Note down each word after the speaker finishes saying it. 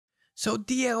So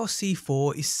DLC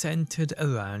 4 is centered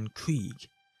around Krieg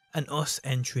and us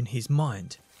entering his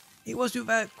mind. It was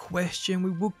without question we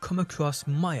would come across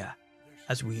Maya,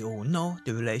 as we all know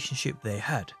the relationship they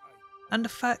had. And the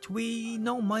fact we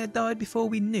know Maya died before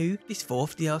we knew this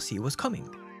 4th DLC was coming.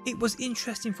 It was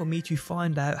interesting for me to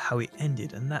find out how it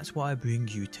ended, and that's why I bring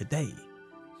you today.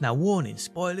 Now warning,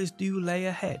 spoilers do lay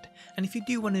ahead, and if you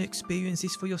do want to experience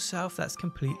this for yourself, that's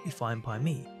completely fine by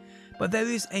me. But there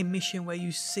is a mission where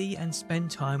you see and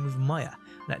spend time with Maya,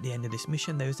 and at the end of this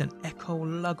mission there is an echo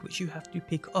log which you have to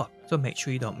pick up, so make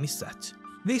sure you don't miss that.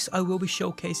 This I will be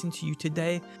showcasing to you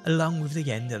today along with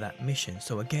the end of that mission,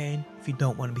 so again, if you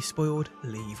don't want to be spoiled,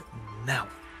 leave now.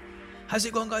 How's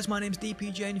it going guys, my name's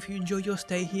DPJ, and if you enjoy your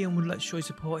stay here and would like to show your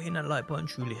support, hitting that like button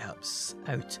truly helps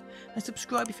out. And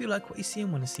subscribe if you like what you see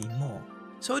and want to see more.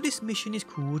 So this mission is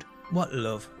called What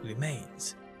Love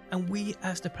Remains, and we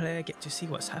as the player get to see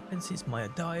what's happened since Maya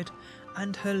died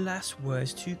and her last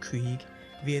words to Krieg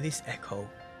via this echo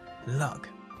log.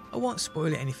 I won't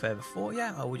spoil it any further for you,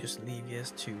 I will just leave you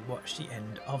to watch the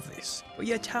end of this. But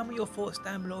yeah, tell me your thoughts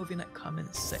down below in that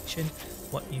comment section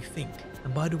what you think.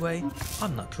 And by the way,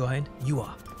 I'm not crying, you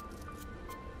are.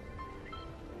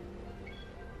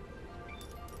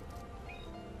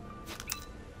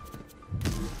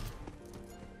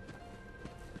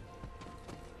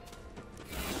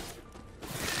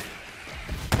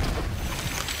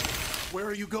 Where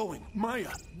are you going?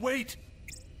 Maya, wait!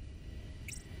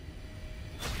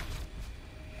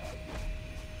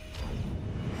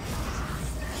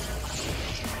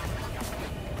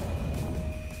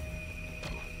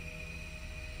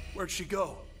 Where'd she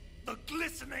go? The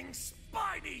glistening,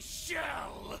 spiny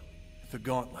shell! The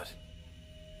gauntlet.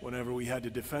 Whenever we had to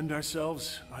defend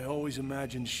ourselves, I always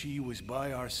imagined she was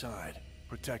by our side,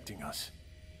 protecting us.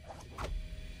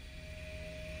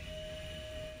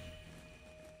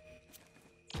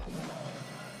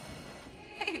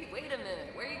 Hey, wait a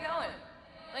minute. Where are you going?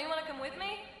 Don't you want to come with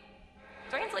me?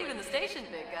 Train's leaving the station,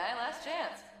 big guy. Last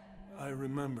chance. I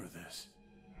remember this.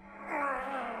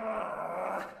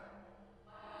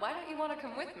 Why don't you want to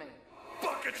come with me?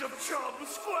 Buckets of chum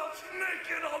squelched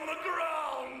naked on the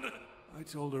ground! I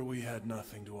told her we had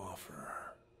nothing to offer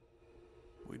her.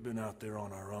 We'd been out there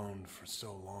on our own for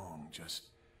so long, just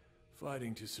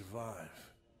fighting to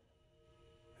survive.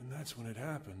 And that's when it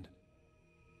happened.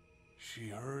 She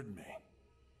heard me.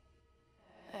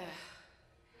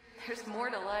 There's more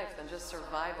to life than just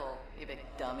survival, you big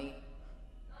dummy.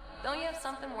 Don't you have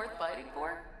something worth fighting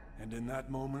for? And in that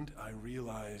moment, I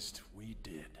realized we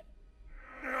did.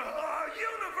 A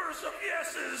universe of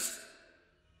yeses!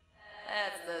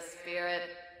 That's the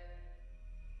spirit.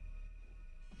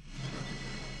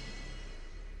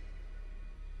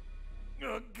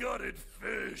 A gutted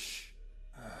fish.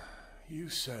 You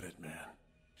said it, man.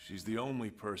 She's the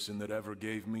only person that ever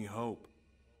gave me hope.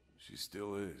 She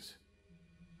still is.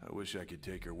 I wish I could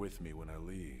take her with me when I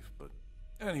leave, but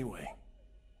anyway,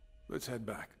 let's head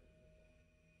back.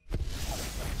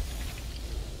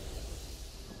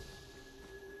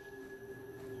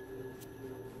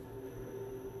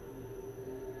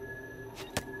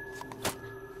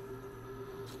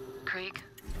 Krieg,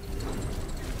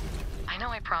 I know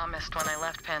I promised when I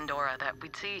left Pandora that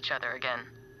we'd see each other again.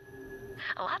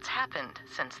 A lot's happened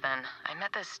since then. I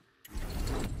met this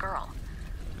girl.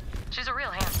 She's a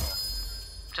real handful,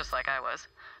 just like I was.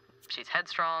 She's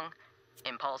headstrong,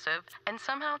 impulsive, and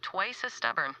somehow twice as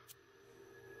stubborn.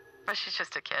 But she's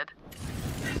just a kid.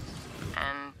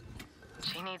 And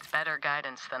she needs better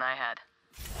guidance than I had.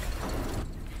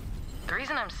 The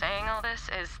reason I'm saying all this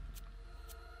is,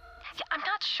 I'm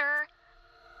not sure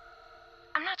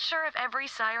if every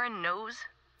siren knows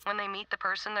when they meet the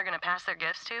person they're gonna pass their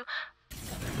gifts to,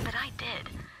 but I did.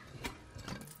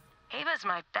 Ava's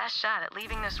my best shot at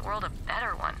leaving this world a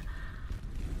better one.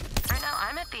 Right now,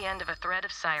 I'm at the end of a thread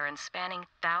of sirens spanning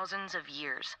thousands of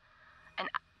years, and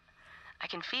I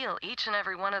can feel each and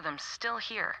every one of them still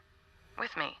here,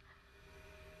 with me.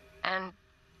 And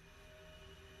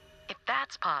if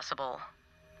that's possible,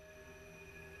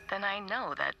 then I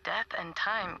know that death and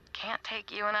time can't take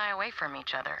you and I away from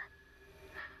each other.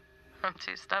 I'm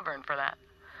too stubborn for that.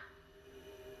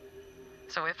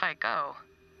 So if I go,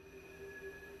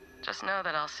 just know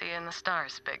that I'll see you in the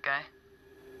stars, big guy.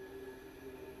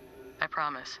 I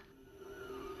promise.